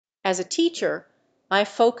As a teacher, my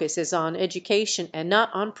focus is on education and not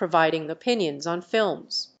on providing opinions on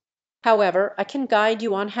films. However, I can guide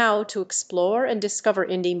you on how to explore and discover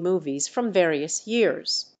indie movies from various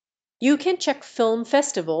years. You can check film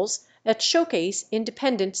festivals that showcase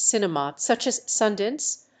independent cinema, such as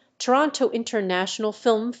Sundance, Toronto International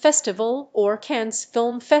Film Festival, or Cannes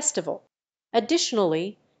Film Festival.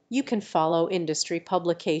 Additionally, you can follow industry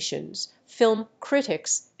publications, film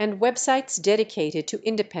critics, and websites dedicated to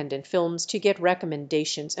independent films to get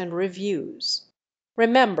recommendations and reviews.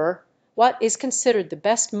 Remember, what is considered the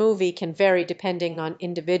best movie can vary depending on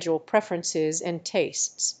individual preferences and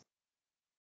tastes.